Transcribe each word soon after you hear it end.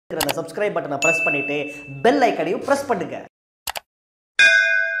Subscribe பட்டனை press பண்ணிட்டு bell ஐக்கனையும் பிரஸ் பண்ணுங்க.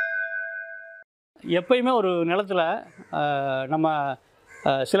 எப்பயுமே ஒரு நிலத்தில் நம்ம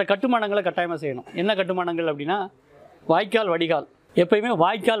சில கட்டுமானங்களை கட்டாயமாக செய்யணும். என்ன கட்டுமானங்கள் அப்படின்னா வாய்க்கால் வடிகால். எப்பயுமே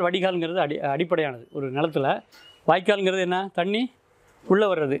வாய்க்கால் வடிகால்ங்கிறது அடிப்படையானது. ஒரு நிலத்தில் வாய்க்கால்ங்கிறது என்ன, தண்ணி உள்ளே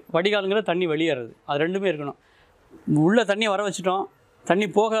வர்றது, வடிகால்ங்கிறது தண்ணி வெளியேறது. அது ரெண்டுமே இருக்கணும். உள்ளே தண்ணி வர வச்சுட்டோம், தண்ணி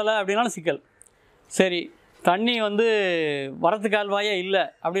போகலை அப்படின்னாலும் சிக்கல். சரி, தண்ணி வரத்து கால்வாயே இல்லை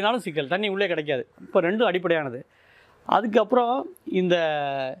அப்படின்னாலும் சிக்கல், தண்ணி உள்ளே கிடைக்காது. இப்போ ரெண்டும் அடிப்படையானது. அதுக்கப்புறம் இந்த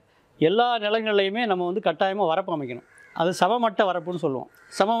எல்லா நிலங்கள்லையுமே நம்ம கட்டாயமாக வரப்பு அமைக்கணும். அது சமமட்ட வரப்புன்னு சொல்லுவோம்.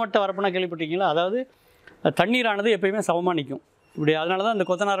 சமமட்ட வரப்புனா கேள்விப்பட்டிருக்கீங்களா? அதாவது தண்ணீரானது எப்பயுமே சமமாக நிற்கும். இப்படி அதனால தான் இந்த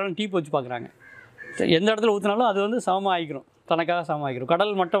கொத்தனாரெல்லாம் டீப் வச்சு பார்க்குறாங்க. எந்த இடத்துல ஊற்றினாலும் அது சமமாக ஆகிக்கணும், தனக்காக சமமாக ஆகிக்கணும்.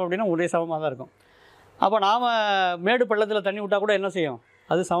 கடல் மட்டம் அப்படின்னா ஒரே சமமாக தான் இருக்கும். அப்போ நாம் மேடு பள்ளத்தில் தண்ணி விட்டால் கூட என்ன செய்யும்,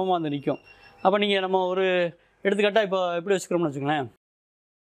 அது சமமாக நிற்கும். அப்போ நீங்கள் நம்ம ஒரு எடுத்துக்காட்டாக இப்போ எப்படி வச்சுக்கிறோம்னு வச்சுக்கோங்களேன்.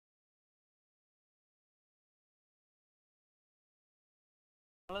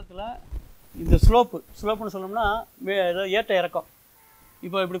 நிலத்தில் இந்த ஸ்லோப்புன்னு சொல்லணும்னா ஏதோ ஏற்ற இறக்கம்.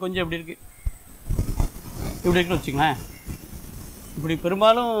 இப்போ இப்படி கொஞ்சம் இப்படி இருக்குன்னு வச்சுங்களேன். இப்படி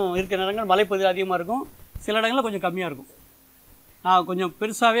பெரும்பாலும் இருக்கிற இடங்கள் மலைப்பகுதி அதிகமாக இருக்கும், சில இடங்களில் கொஞ்சம் கம்மியாக இருக்கும். நான் கொஞ்சம்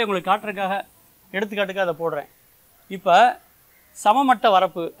பெருசாகவே உங்களுக்கு காட்டுறதுக்காக எடுத்துக்காட்டுக்காக அதை போடுறேன். இப்போ சமமட்ட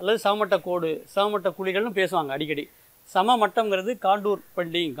வரப்பு அல்லது சமமட்ட கோடு, சமமட்ட குழிகள்னு பேசுவாங்க அடிக்கடி. சமமட்டம்ங்கிறது காண்டூர்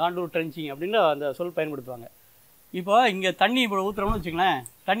பெண்டிங், காண்டூர் ட்ரென்ச்சிங் அப்படின்னு அந்த சொல் பயன்படுத்துவாங்க. இப்போ இங்கே தண்ணி இப்போ ஊற்றுறோம்னு வச்சுங்களேன்,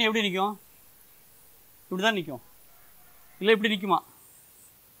 தண்ணி எப்படி நிற்கும்? இப்படி தான் நிற்கும், இல்லை இப்படி நிற்குமா?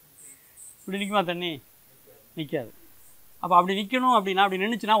 இப்படி நிற்குமா? தண்ணி நிற்காது. அப்போ அப்படி நிற்கணும் அப்படின்னா, அப்படி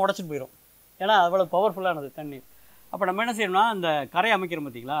நின்றுச்சுன்னா உடச்சிட்டு போயிடும். ஏன்னா அவ்வளோ பவர்ஃபுல்லானது தண்ணி. அப்போ நம்ம என்ன செய்யணும்னா, இந்த கரை அமைக்கிறோம்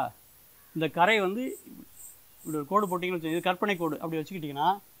பார்த்தீங்களா, இந்த கரை இப்படி ஒரு கோடு போட்டிங்கன்னு வச்சு, இது கற்பனை கோடு அப்படி வச்சுக்கிட்டிங்கன்னா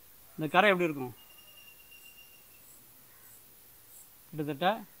இந்த கரை எப்படி இருக்கும்? கிட்டத்தட்ட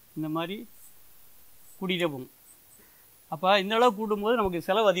இந்த மாதிரி கூட்டிகிட்டே போகும். அப்போ இந்த அளவு கூட்டும்போது நமக்கு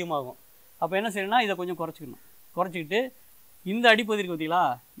செலவு அதிகமாகும். அப்போ என்ன செய்யணும்னா, இதை கொஞ்சம் குறைச்சிக்கிட்டு இந்த அடிப்பகுதி இருக்கு பார்த்தீங்களா,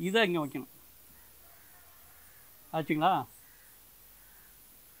 இதை இங்கே வைக்கணும். ஆச்சுங்களா?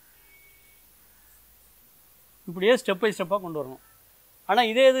 இப்படியே ஸ்டெப் பை ஸ்டெப்பாக கொண்டு வரணும். ஆனால்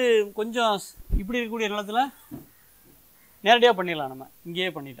இதே இது கொஞ்சம் இப்படி இருக்கக்கூடிய நிலத்தில் நேரடியாக பண்ணிடலாம், நம்ம இங்கேயே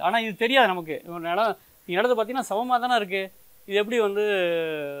பண்ணிட்டு. ஆனால் இது தெரியாது நமக்கு. நிலம் இடத்த பார்த்தீங்கன்னா சமமாக தானே இருக்குது, இது எப்படி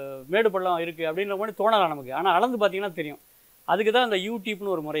மேடு பள்ளம் இருக்குது அப்படின்ற மாதிரி தோணலாம் நமக்கு. ஆனால் அளந்து பார்த்தீங்கன்னா தெரியும். அதுக்கு தான் இந்த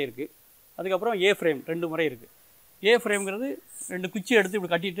யூடியூப்னு ஒரு முறை இருக்குது. அதுக்கப்புறம் ஏ ஃப்ரேம், 2 முறை இருக்குது. ஏ ஃப்ரேம்ங்கிறது 2 குச்சி எடுத்து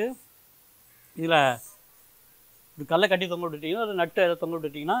இப்படி கட்டிட்டு, இதில் இப்படி கல்லை கட்டி தொங்க விட்டுட்டிங்கன்னா, அது நட்டு எதை தொங்க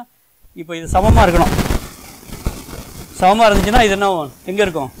விட்டுட்டிங்கன்னா, இப்போ இது சமமாக இருக்கணும். சமமாக இருந்துச்சுன்னா இது என்ன எங்கே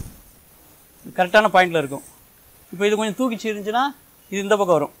இருக்கும், கரெக்டான பாயிண்டில் இருக்கும். இப்போ இது கொஞ்சம் தூக்கிச்சு இருந்துச்சுன்னா இது இந்த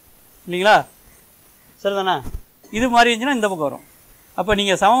பக்கம் வரும் இல்லைங்களா? சரிதானே? இது மாதிரி இருந்துச்சுன்னா இந்த பக்கம் வரும். அப்போ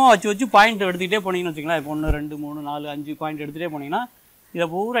நீங்கள் சமமாக வச்சு பாயிண்ட் எடுத்துக்கிட்டே போனீங்கன்னு வச்சுங்களேன். இப்போ 1 2 3 4 5 பாயிண்ட் எடுத்துகிட்டே போனீங்கன்னா இதை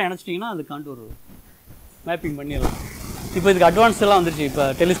பூரா இணைச்சிட்டிங்கன்னா அது காண்டூர் மேப்பிங் பண்ணிடலாம். இப்போ இதுக்கு அட்வான்ஸ் எல்லாம் வந்துருச்சு. இப்போ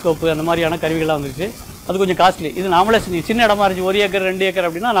டெலிஸ்கோப்பு அந்த மாதிரியான கருவிகள்லாம் வந்துருச்சு. அது கொஞ்சம் காஸ்ட்லி. இது நாமளே சின்ன இடமா இருந்துச்சு, 1 ஏக்கர் 2 ஏக்கர்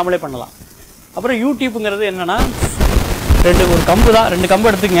அப்படின்னா நாமளே பண்ணலாம். அப்புறம் யூடியூப்புங்கிறது என்னென்னா, ஒரு கம்பு தான், 2 கம்பு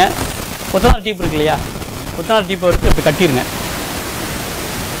எடுத்துங்க. கொத்தனார் டீப் இருக்கு இல்லையா, கொத்தனார் டீப்பை வச்சு இப்படி கட்டிடுங்க.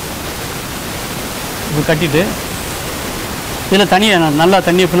 இப்படி கட்டிட்டு இதில் தண்ணியை நல்லா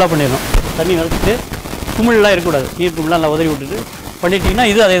தண்ணியை ஃபுல்லாக பண்ணிடணும். தண்ணி நிறுத்திட்டு குமிழ்லாம் இருக்கக்கூடாது, நீர் குமிழ்லாம் நல்லா உதறி விட்டுட்டு பண்ணிட்டீங்கன்னா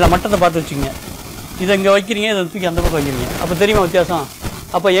இது அதை மட்டத்தை பார்த்து வச்சுங்க. இதை இங்கே வைக்கிறீங்க, இதை தூக்கி அந்த பக்கம் வைக்கிறீங்க. அப்போ தெரியுமா வித்தியாசம்?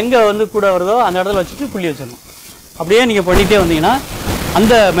 அப்போ எங்கே கூட வருதோ அந்த இடத்துல வச்சுட்டு புள்ளி வச்சிடணும். அப்படியே நீங்கள் பண்ணிகிட்டே வந்தீங்கன்னா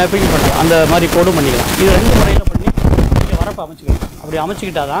அந்த மேப்பிங் பண்ணலாம், அந்த மாதிரி கோடும் பண்ணிக்கலாம். இது 2 முறையில் பண்ணி நீங்கள் வரப்போ அமைச்சிக்கலாம். அப்படி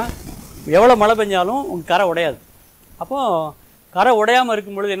அமைச்சிக்கிட்டால் தான் எவ்வளோ மழை பெஞ்சாலும் உங்கள் கரை உடையாது. அப்போது கரை உடையாமல்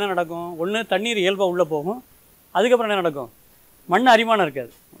இருக்கும் பொழுது என்ன நடக்கும்? ஒன்று, தண்ணீர் இயல்பாக உள்ளே போகும். அதுக்கப்புறம் என்ன நடக்கும்? மண் அரிமானம்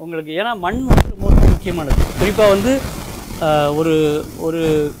இருக்காது உங்களுக்கு. ஏன்னா மண் ரொம்ப முக்கியமானது. குறிப்பாக ஒரு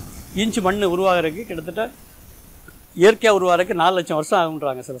இன்ச்சு மண் உருவாகிறதுக்கு கிட்டத்தட்ட இயற்கையாக உருவாகிறதுக்கு 4 லட்சம் வருஷம்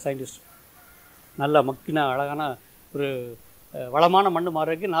ஆகுன்றாங்க சில சயின்டிஸ்ட். நல்ல மக்கின அழகான ஒரு வளமான மண்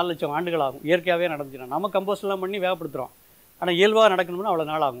மாறுறதுக்கு 4 லட்சம் ஆண்டுகள் ஆகும். இயற்கையாகவே நடந்துச்சுன்னா நம்ம கம்போஸ்ட்லாம் பண்ணி வேகப்படுத்துகிறோம். ஆனால் இயல்பாக நடக்கணும்னா அவ்வளோ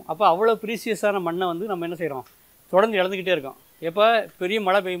நாள் ஆகும். அப்போ அவ்வளோ ப்ரீசியஸான மண்ணை நம்ம என்ன செய்கிறோம்? தொடர்ந்து இழந்துக்கிட்டே இருக்கோம். எப்போ பெரிய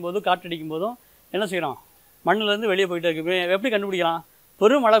மழை பெய்யும் போதும் காற்றடிக்கும் போதும் என்ன செய்கிறோம்? மண்ணிலேருந்து வெளியே போயிட்டே இருக்கு. எப்படி கண்டுபிடிக்கலாம்?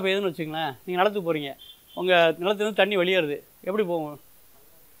 பெரும் மழை பெய்யுதுன்னு வச்சுங்களேன், நீங்கள் நிலத்துக்கு போகிறீங்க, உங்கள் நிலத்துலேருந்து தண்ணி வெளியேறுது. எப்படி போகும்?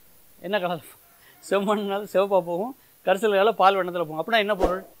 என்ன கலர்? செம்மண்ணால் சிவப்பாக போகும், கரிசல்கால பால் வண்ணத்தில் போகும். அப்படின்னா என்ன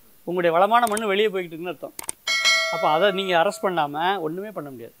பொருள்? உங்களுடைய வளமான மண் வெளியே போய்கிட்டு இருக்குன்னு அர்த்தம். அப்போ அதை நீங்கள் அரெஸ்ட் பண்ணாமல் ஒன்றுமே பண்ண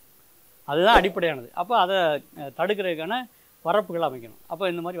முடியாது. அதுதான் அடிப்படையானது. அப்போ அதை தடுக்கிறதுக்கான வரப்புகள் அமைக்கணும். அப்போ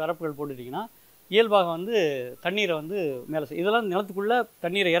இந்த மாதிரி வரப்புகள் போட்டுட்டிங்கன்னா இயல்பாக தண்ணீரை மேலே இதெல்லாம் நிலத்துக்குள்ளே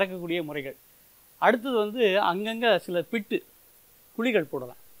தண்ணீரை இறக்கக்கூடிய முறைகள். அடுத்தது அங்கங்கே சில பிட்டு குழிகள்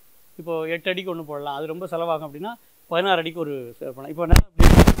போடலாம். இப்போ 8 அடிக்கு ஒன்று போடலாம், அது ரொம்ப செலவாகும் அப்படின்னா 16 அடிக்கு ஒரு பண்ணலாம். இப்போ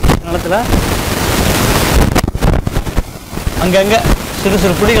நிலத்தில் அங்கங்கே சிறு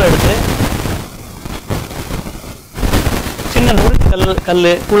சிறு குழிகள் எடுத்து சின்ன கல்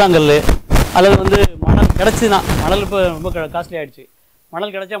கூழாங்கல் அல்லது வந்து மணல் கிடச்சின்னா, மணல் இப்போ ரொம்ப காஸ்ட்லி ஆகிடுச்சு,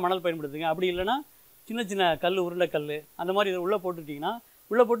 மணல் கிடச்சா மணல் பயன்படுத்துங்க. அப்படி இல்லைன்னா சின்ன சின்ன கல் உருளைக்கல் அந்த மாதிரி இதை உள்ளே போட்டுட்டிங்கன்னா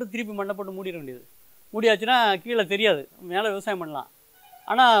உள்ளே போட்டு திருப்பி மண்ணை போட்டு மூடிட வேண்டியது. மூடியாச்சுன்னா கீழே தெரியாது, மேலே விவசாயம் பண்ணலாம்.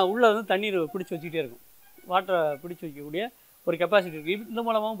 ஆனால் உள்ளே வந்து தண்ணீர் பிடிச்சி வச்சுக்கிட்டே இருக்கும், வாட்டரை பிடிச்சி வைக்கக்கூடிய ஒரு கெப்பாசிட்டி இருக்குது. இந்த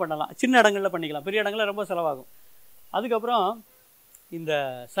மூலமாகவும் பண்ணலாம், சின்ன இடங்களில் பண்ணிக்கலாம், பெரிய இடங்களில் ரொம்ப செலவாகும். அதுக்கப்புறம் இந்த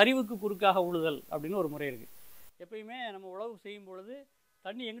சரிவுக்கு குறுக்காக உழுதல் அப்படின்னு ஒரு முறை இருக்குது. எப்பயுமே நம்ம உழவு செய்யும் பொழுது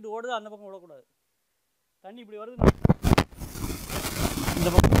தண்ணி எங்கிட்டு ஓடுதோ அந்த பக்கம் விடக்கூடாது. தண்ணி இப்படி வருது, இந்த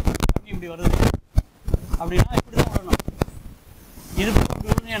பக்கம் தண்ணி இப்படி வருது அப்படின்னா இப்படி தான் விடணும். இது இப்படி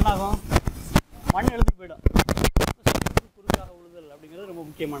விழுந்து என்னாகும், மண் எழுத்து போயிடும். குறுக்காக உழுதல் அப்படிங்கிறது ரொம்ப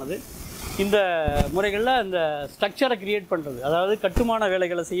முக்கியமானது. இந்த முறைகளில் இந்த ஸ்ட்ரக்சரை கிரியேட் பண்ணுறது, அதாவது கட்டுமான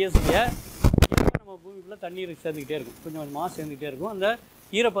வேலைகளை செய்ய நம்ம பூமிக்குள்ளே தண்ணீர் சேர்ந்துக்கிட்டே இருக்கும், கொஞ்சம் கொஞ்சமாக சேர்ந்துக்கிட்டே இருக்கும், அந்த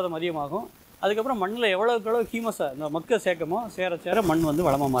ஈரப்பதம் அதிகமாகும். அதுக்கப்புறம் மண்ணில் எவ்வளோக்கு எவ்வளோ ஹீமஸை இந்த மக்க சேர்க்கமோ சேர மண் வந்து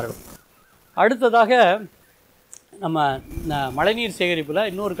வளமாக மாறிடும். அடுத்ததாக நம்ம மழைநீர் சேகரிப்பில்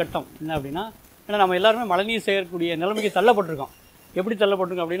இன்னொரு கட்டம் என்ன அப்படின்னா, ஏன்னா நம்ம எல்லாருமே மழைநீர் சேகரிக்கக்கூடிய நிலைமைக்கு தள்ளப்பட்டிருக்கோம். எப்படி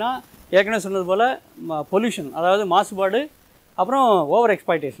தள்ளப்பட்டிருக்கோம் அப்படின்னா, ஏற்கனவே சொன்னது போல் பொல்யூஷன், அதாவது மாசுபாடு, அப்புறம் ஓவர்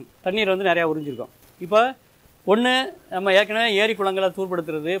எக்ஸ்ப்ளாய்டேஷன், தண்ணீர் வந்து நிறையா உறிஞ்சிருக்கோம். இப்போ ஒன்று நம்ம ஏற்கனவே ஏரி குளங்களை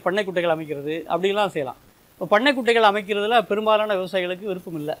தூர்படுத்துறது, பண்ணை குட்டைகள் அமைக்கிறது அப்படிலாம் செய்யலாம். இப்போ பண்ணை குட்டைகள் அமைக்கிறதுல பெரும்பாலான விவசாயிகளுக்கு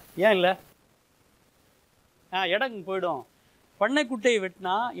விருப்பம் இல்லை. ஏன் இல்லை? இடம் போயிடும். பண்ணை குட்டையை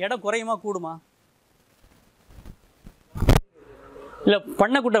வெட்டினா இடம் குறையுமா கூடுமா? இல்லை,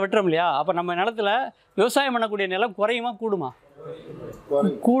 பண்ணை குட்டை வெட்டுறோம் இல்லையா, அப்போ நம்ம நிலத்தில் விவசாயம் பண்ணக்கூடிய நிலம் குறையுமா கூடுமா?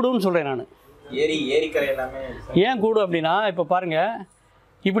 கூடும்னு சொல்கிறேன் நான். ஏரிக்கரை எல்லாமே ஏன் கூடும் அப்படின்னா, இப்போ பாருங்கள்,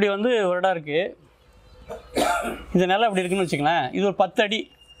 இப்படி வந்து ஒரு இடம் இருக்குது, இந்த நிலம் அப்படி இருக்குன்னு வச்சுங்களேன், இது ஒரு 10 அடி,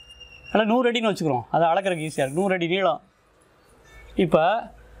 நல்லா 100 அடின்னு வச்சுக்கிறோம், அதை அளக்கிறதுக்கு ஈஸியாக இருக்குது, 100 அடி நீளம். இப்போ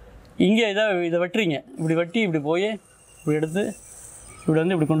இங்கே இதை வெட்டுறீங்க, இப்படி வெட்டி இப்படி போய் இப்படி எடுத்து இப்படி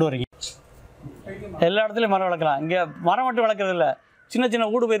வந்து இப்படி கொண்டு வரீங்க. எல்லா இடத்துலையும் மரம் வளர்க்கலாம். இங்கே மரம் மட்டும் வளர்க்குறது இல்லை, சின்ன சின்ன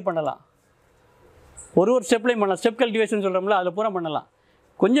ஊடு பயிர் பண்ணலாம், ஒரு ஸ்டெப்லையும் பண்ணலாம். ஸ்டெப் கல்டிவேஷன் சொல்கிறோம்ல, அதில் பூரா பண்ணலாம்.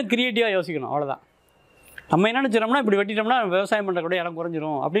 கொஞ்சம் க்ரியேட்டிவாக யோசிக்கணும், அவ்வளோதான். நம்ம என்ன நினச்சிட்டோம்னா, இப்படி வெட்டிட்டோம்னா விவசாயம் பண்ணுறக்கூடிய இடம்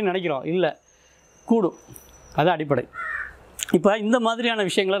குறைஞ்சிரும் அப்படின்னு நினைக்கிறோம். இல்லை, கூடும், அதுதான் அடிப்படை. இப்போ இந்த மாதிரியான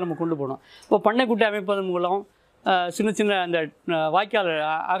விஷயங்களை நம்ம கொண்டு போகணும். இப்போ பண்ணைக்குட்டை அமைப்பதன் மூலம், சின்ன சின்ன அந்த வாய்க்கால்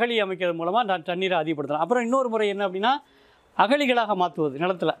அகழி அமைக்கிறது மூலமாக தண்ணீரை அதிகப்படுத்தலாம். அப்புறம் இன்னொரு முறை என்ன அப்படின்னா, அகழிகளாக மாற்றுவது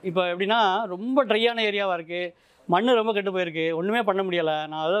நிலத்தில். இப்போ எப்படின்னா, ரொம்ப ட்ரையான ஏரியாவாக இருக்குது, மண் ரொம்ப கெட்டு போயிருக்கு, ஒன்றுமே பண்ண முடியலை,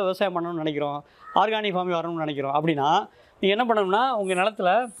 நான் அதான் விவசாயம் பண்ணணும்னு நினைக்கிறோம், ஆர்கானிக் ஃபார்மிங் வரணும்னு நினைக்கிறோம் அப்படின்னா, நீங்கள் என்ன பண்ணணும்னா, உங்கள்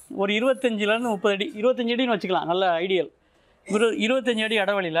நிலத்தில் ஒரு 25லேருந்து 30 அடி, 25 அடின்னு வச்சுக்கலாம், நல்ல ஐடியல். 25 அடி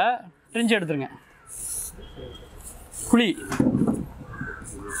இடைவெளியில் ட்ரெஞ்ச் எடுத்துருங்க. குழி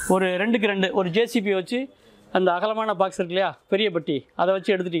ஒரு 2க்கு 2 ஒரு ஜேசிபி வச்சு, அந்த அகலமான பாக்ஸ் இருக்கு இல்லையா, பெரிய பட்டி, அதை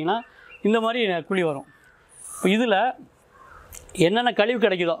வச்சு எடுத்துட்டிங்கன்னா இந்த மாதிரி குழி வரும். இப்போ இதில் என்னென்ன கழிவு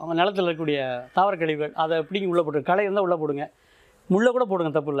கிடைக்குதோ அவங்க நிலத்தில் இருக்கக்கூடிய தாவர கழிவுகள் அதை பிடிங்கி உள்ளே போட்டு, களை இருந்தால் உள்ளே போடுங்க, முள்ளை கூட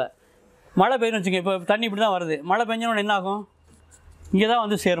போடுங்க, தப்பு இல்லை. மழை பெய்யுன்னு வச்சுங்க, இப்போ தண்ணி இப்படி தான் வருது, மழை பெஞ்சோன்னு என்ன ஆகும், இங்கே தான்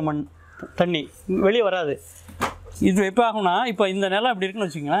வந்து சேரும் மண், தண்ணி வெளியே வராது. இது எப்போ ஆகும்னா, இப்போ இந்த நிலம் இப்படி இருக்குன்னு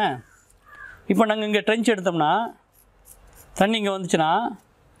வச்சுங்களேன், இப்போ நாங்கள் இங்கே ட்ரென்ச் எடுத்தோம்னா தண்ணி இங்கே வந்துச்சுன்னா,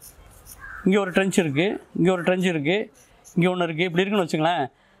 இங்கே ஒரு ட்ரென்ச் இருக்குது, இங்கே ஒரு ட்ரென்ச் இருக்குது, இங்கே ஒன்று இருக்குது, இப்படி இருக்குன்னு வச்சுங்களேன்,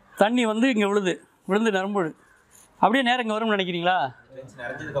 தண்ணி வந்து இங்கே விழுந்து நிரம்புது, அப்படியே நேரம் இங்கே வரும்னு நினைக்கிறீங்களா?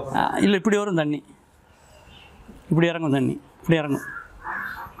 இல்லை, இப்படி வரும் தண்ணி, இப்படி இறங்கும் தண்ணி, இப்படி இறங்கும்.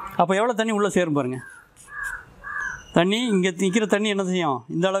 அப்போ எவ்வளோ தண்ணி உள்ளே சேரும் பாருங்கள். தண்ணி இங்கே நிற்கிற தண்ணி என்ன செய்யும்,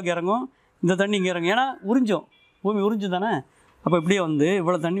 இந்த அளவுக்கு இறங்கும், இந்த தண்ணி இங்கே இறங்கும், ஏன்னா உறிஞ்சும், பூமி உறிஞ்சு தானே. அப்போ இப்படியே வந்து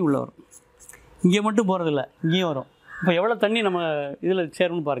இவ்வளோ தண்ணி உள்ளே வரும், இங்கே மட்டும் போகிறதில்ல, இங்கேயும் வரும். இப்போ எவ்வளோ தண்ணி நம்ம இதில்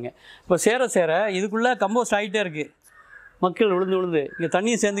சேரும்னு பாருங்கள். இப்போ சேர இதுக்குள்ளே கம்போஸ்ட் ஆகிட்டே இருக்குது, மக்கள் விழுந்து இங்கே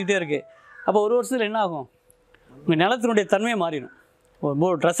தண்ணியும் சேர்ந்துக்கிட்டே இருக்குது. அப்போ ஒரு வருஷத்தில் என்ன ஆகும், உங்கள் நிலத்தினுடைய தன்மையை மாறிடும்.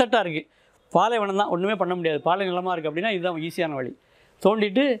 ஒரு ட்ரெஸ்ஸட்டாக இருக்குது, பாலைவனம் தான், ஒன்றுமே பண்ண முடியாது, பாலை நிலமாக இருக்குது அப்படின்னா இதுதான் ஈஸியான வழி.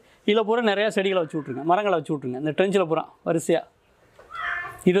 தோண்டிட்டு இதில் பூரா நிறையா செடிகளை வச்சு விட்ருங்க, மரங்களை வச்சு விட்ருங்க. இந்த ட்ரெஞ்சில் பூரா வரிசையாக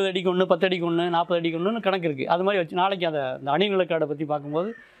 20 அடிக்கு 1, 10 அடிக்கு 1, 40 அடிக்கு 1ன்னு கணக்கு இருக்குது. அது மாதிரி வச்சு நாளைக்கு அந்த அணிநிலக்காடை பற்றி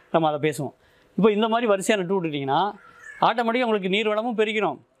பார்க்கும்போது நம்ம அதை பேசுவோம். இப்போ இந்த மாதிரி வரிசையாக நட்டு விட்டுட்டிங்கன்னா ஆட்டோமேட்டிக்காக உங்களுக்கு நீர் வளமும்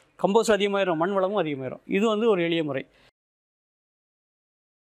பெருகிறோம், கம்போஸ்ட் அதிகமாகிடும், மண் வளமும் அதிகமாகிடும். இது வந்து ஒரு எளிய முறை.